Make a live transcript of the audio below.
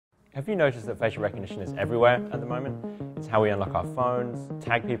Have you noticed that facial recognition is everywhere at the moment? It's how we unlock our phones,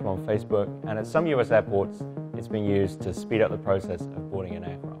 tag people on Facebook, and at some US airports, it's being used to speed up the process of boarding an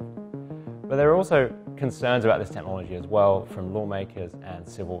aircraft. But there are also concerns about this technology as well from lawmakers and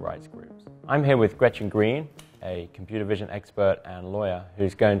civil rights groups. I'm here with Gretchen Greene, a computer vision expert and lawyer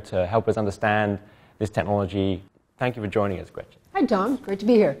who's going to help us understand this technology. Thank you for joining us, Gretchen. Hi, Tom. Great to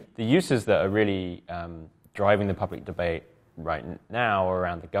be here. The uses that are really driving the public debate right now are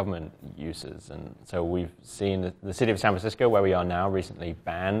around the government uses. And so we've seen the city of San Francisco, where we are now, recently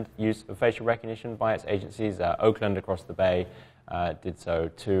banned use of facial recognition by its agencies. Oakland across the bay did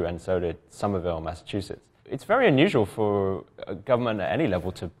so too, and so did Somerville, Massachusetts. It's very unusual for a government at any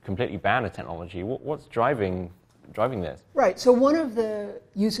level to completely ban a technology. What's driving this? Right. So one of the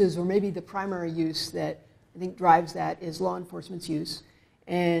uses, or maybe the primary use that I think drives that, is law enforcement's use.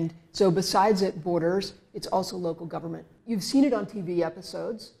 And so besides at borders, it's also local government. You've seen it on TV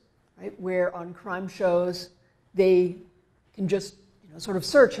episodes, right, where on crime shows they can just sort of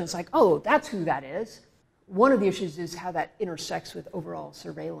search and it's like, oh, that's who that is. One of the issues is how that intersects with overall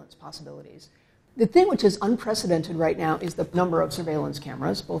surveillance possibilities. The thing which is unprecedented right now is the number of surveillance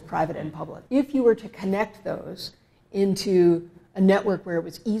cameras, both private and public. If you were to connect those into a network where it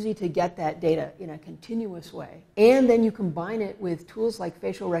was easy to get that data in a continuous way, and then you combine it with tools like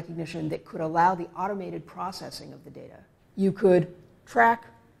facial recognition that could allow the automated processing of the data, you could track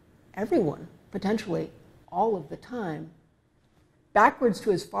everyone, potentially, all of the time, backwards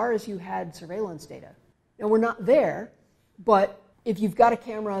to as far as you had surveillance data. Now, we're not there, but if you've got a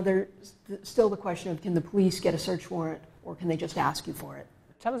camera, there's still the question of, can the police get a search warrant, or can they just ask you for it?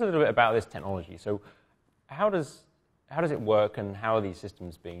 Tell us a little bit about this technology. So how does it work, and how are these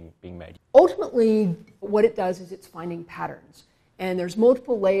systems being made? Ultimately, what it does is it's finding patterns. And there's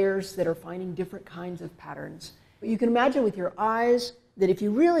multiple layers that are finding different kinds of patterns. But you can imagine with your eyes that if you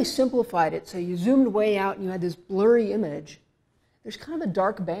really simplified it, so you zoomed way out and you had this blurry image, there's kind of a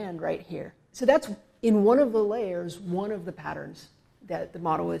dark band right here. So that's, in one of the layers, one of the patterns that the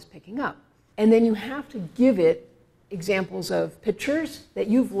model is picking up. And then you have to give it examples of pictures that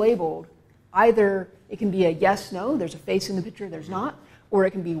you've labeled. Either it can be a yes, no, there's a face in the picture, there's not, or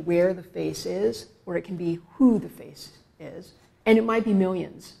it can be where the face is, or it can be who the face is. And it might be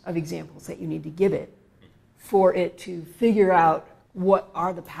millions of examples that you need to give it for it to figure out what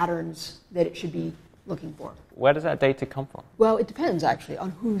are the patterns that it should be looking for. Where does that data come from? Well, it depends, actually,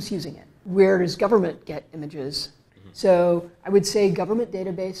 on who's using it. Where does government get images? So I would say government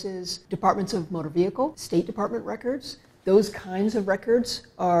databases, departments of motor vehicle, State Department records, those kinds of records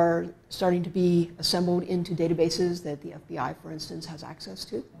are starting to be assembled into databases that the FBI, for instance, has access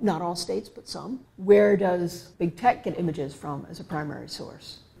to. Not all states, but some. Where does big tech get images from as a primary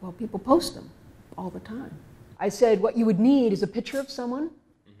source? Well, people post them all the time. I said what you would need is a picture of someone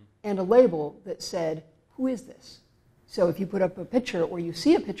and a label that said, who is this? So if you put up a picture, or you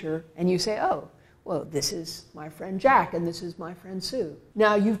see a picture and you say, oh, well, this is my friend Jack and this is my friend Sue.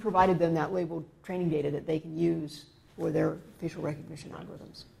 Now you've provided them that labeled training data that they can use for their facial recognition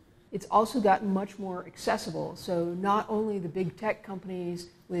algorithms. It's also gotten much more accessible, so not only the big tech companies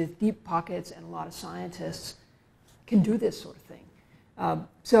with deep pockets and a lot of scientists can do this sort of thing.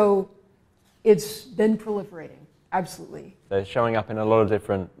 So it's been proliferating, absolutely. They're showing up in a lot of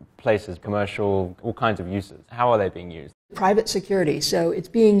different places, commercial, all kinds of uses. How are they being used? Private security, so it's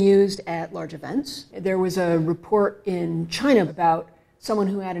being used at large events. There was a report in China about someone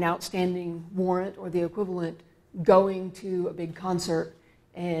who had an outstanding warrant or the equivalent going to a big concert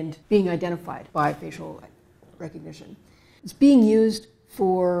and being identified by facial recognition. It's being used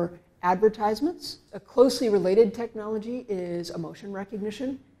for advertisements. A closely related technology is emotion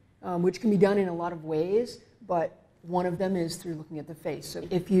recognition, which can be done in a lot of ways, but one of them is through looking at the face. So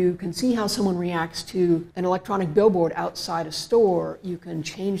if you can see how someone reacts to an electronic billboard outside a store, you can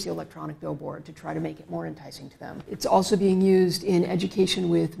change the electronic billboard to try to make it more enticing to them. It's also being used in education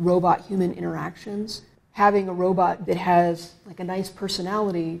with robot-human interactions. Having a robot that has like a nice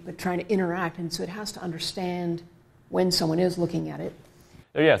personality but trying to interact, and so it has to understand when someone is looking at it.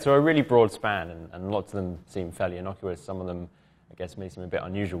 So a really broad span, and lots of them seem fairly innocuous. Some of them, I guess, may seem a bit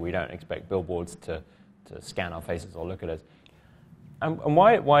unusual. We don't expect billboards to scan our faces or look at us. And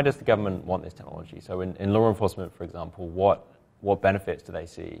why does the government want this technology? So in law enforcement, for example, what benefits do they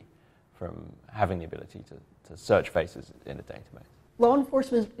see from having the ability to search faces in a database? Law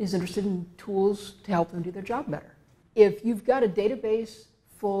enforcement is interested in tools to help them do their job better. If you've got a database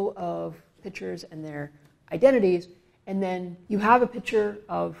full of pictures and their identities, and then you have a picture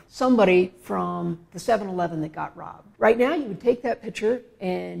of somebody from the 7-Eleven that got robbed. Right now, you would take that picture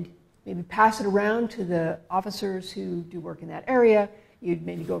and maybe pass it around to the officers who do work in that area, You'd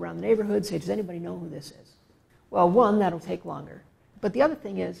maybe go around the neighborhood, say, does anybody know who this is? Well, one, that'll take longer. But the other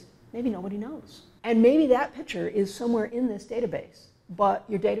thing is, maybe nobody knows. And maybe that picture is somewhere in this database, but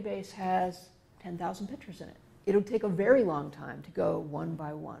your database has 10,000 pictures in it. It'll take a very long time to go one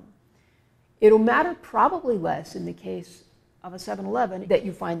by one. It'll matter probably less in the case of a 7-Eleven that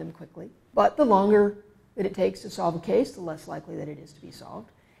you find them quickly, but the longer that it takes to solve a case, the less likely that it is to be solved.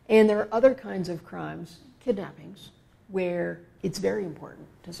 And there are other kinds of crimes, kidnappings, where it's very important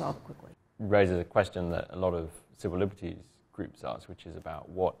to solve it quickly. Raises a question that a lot of civil liberties groups ask, which is about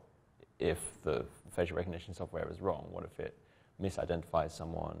what if the facial recognition software is wrong? What if it misidentifies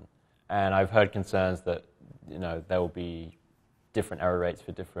someone? And I've heard concerns that there will be different error rates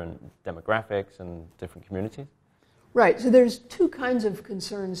for different demographics and different communities. Right, so there's two kinds of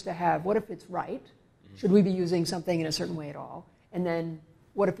concerns to have. What if it's right? Should we be using something in a certain way at all? And then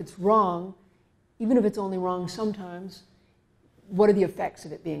what if it's wrong? Even if it's only wrong sometimes, what are the effects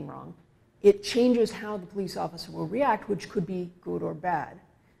of it being wrong? It changes how the police officer will react, which could be good or bad.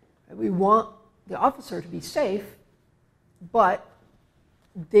 We want the officer to be safe, but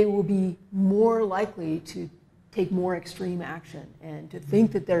they will be more likely to take more extreme action and to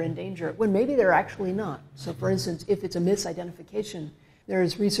think that they're in danger when maybe they're actually not. So for instance, if it's a misidentification, there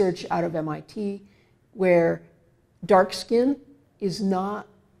is research out of MIT where dark skin is not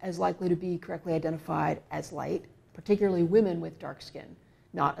as likely to be correctly identified as light, particularly women with dark skin,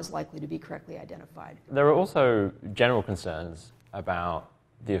 not as likely to be correctly identified. There are also general concerns about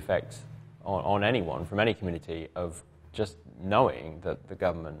the effects on anyone from any community of just knowing that the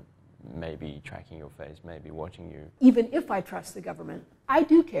government may be tracking your face, may be watching you. Even if I trust the government, I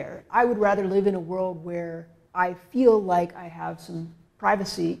do care. I would rather live in a world where I feel like I have some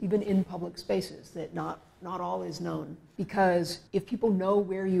privacy, even in public spaces, that not all is known. Because if people know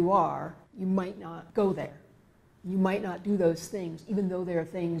where you are, you might not go there. You might not do those things, even though they are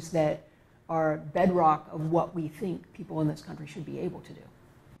things that are bedrock of what we think people in this country should be able to do.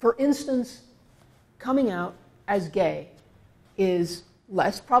 For instance, coming out as gay is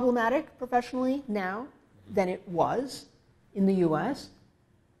less problematic professionally now than it was in the US,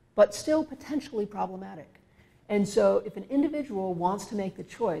 but still potentially problematic. And so if an individual wants to make the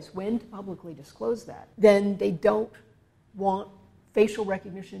choice when to publicly disclose that, then they don't want facial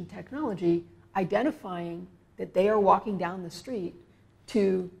recognition technology identifying that they are walking down the street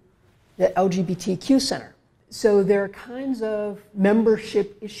to the LGBTQ center. So there are kinds of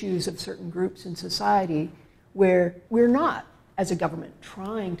membership issues of certain groups in society where we're not, as a government,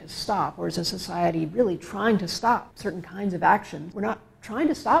 trying to stop, or as a society really trying to stop certain kinds of action. We're not trying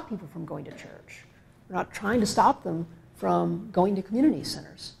to stop people from going to church. We're not trying to stop them from going to community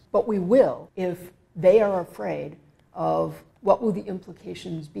centers. But we will if they are afraid of what will the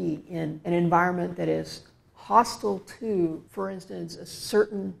implications be in an environment that is hostile to, for instance, a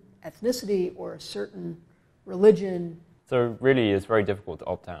certain ethnicity or a certain religion. So really it's very difficult to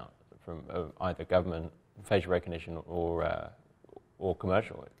opt out from either government facial recognition or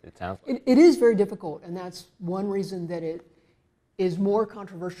commercial, it sounds like. It is very difficult, and that's one reason that it is more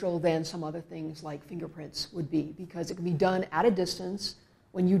controversial than some other things like fingerprints would be, because it can be done at a distance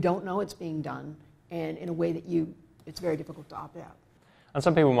when you don't know it's being done, and in a way that it's very difficult to opt out. And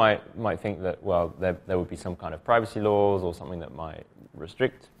some people might think that, well, there would be some kind of privacy laws or something that might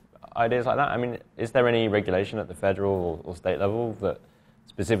restrict ideas like that. I mean, is there any regulation at the federal or state level that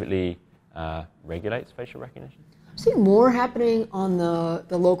specifically regulates facial recognition? I'm seeing more happening on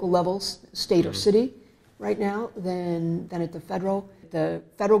the local levels, state or city, right now than at the federal. The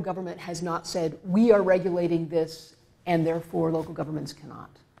federal government has not said, we are regulating this and therefore local governments cannot.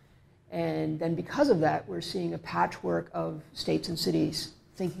 And then because of that, we're seeing a patchwork of states and cities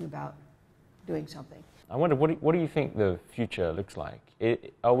thinking about doing something. I wonder, what do you think the future looks like?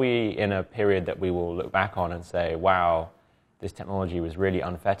 Are we in a period that we will look back on and say, wow, this technology was really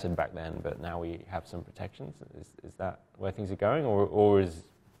unfettered back then, but now we have some protections? Is that where things are going, or is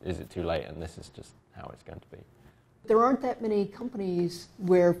it too late and this is just how it's going to be? There aren't that many companies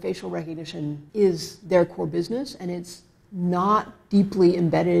where facial recognition is their core business, and it's not deeply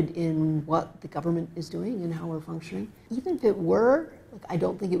embedded in what the government is doing and how we're functioning. Even if it were, I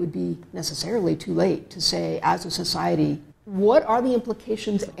don't think it would be necessarily too late to say, as a society, what are the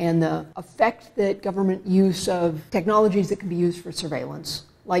implications and the effect that government use of technologies that can be used for surveillance,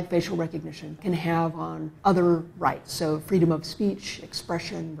 like facial recognition, can have on other rights? So freedom of speech,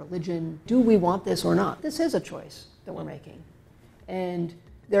 expression, religion. Do we want this or not? This is a choice that we're making. And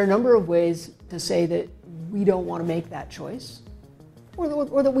there are a number of ways to say that we don't want to make that choice, or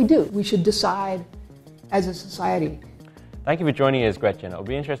that we do. We should decide as a society. Thank you for joining us, Gretchen. It'll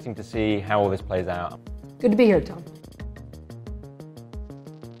be interesting to see how all this plays out. Good to be here, Tom.